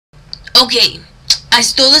Okay, I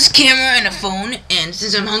stole this camera and a phone, and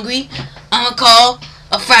since I'm hungry, I'm gonna call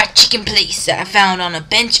a fried chicken place that I found on a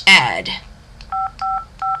bench ad.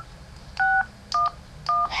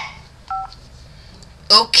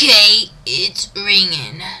 Okay, it's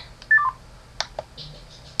ringing.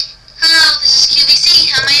 Hello, this is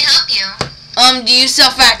QVC. How may I help you? Do you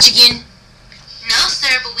sell fried chicken? No,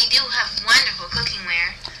 sir, but we do have wonderful cooking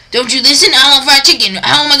ware. Don't you listen? I want fried chicken.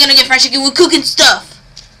 How am I gonna get fried chicken with cooking stuff?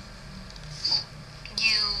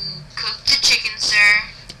 You cook the chicken, sir.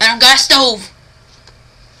 I don't got a stove.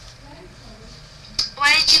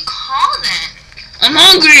 Why did you call then? I'm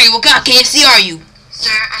hungry. What kind of KFC are you?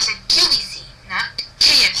 Sir, I said QVC, not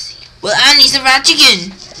KFC. Well, I need some fried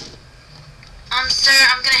chicken. Sir,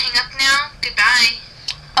 I'm gonna hang up now. Goodbye.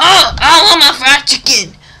 Oh, I want my fried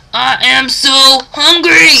chicken. I am so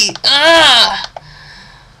hungry.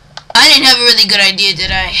 I didn't have a really good idea,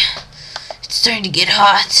 did I? It's starting to get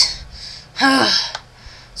hot.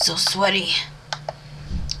 So sweaty.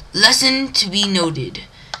 Lesson to be noted.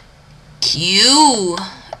 QVC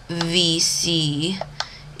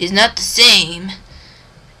is not the same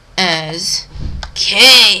as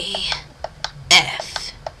KFC.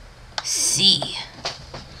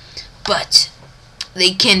 But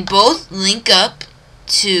they can both link up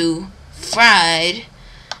to fried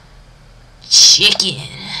chicken.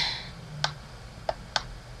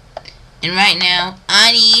 And right now,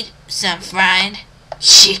 I need some fried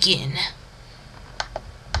chicken.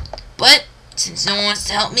 But since no one wants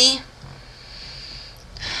to help me,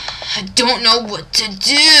 I don't know what to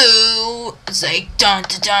do. It's like dun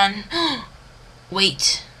dun dun.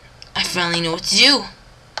 Wait, I finally know what to do.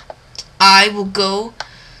 I will go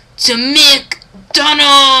to McDonald's.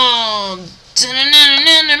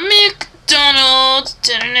 McDonald's.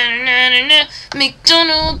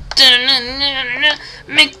 McDonald's.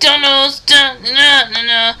 McDonald's.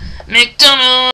 McDonald's.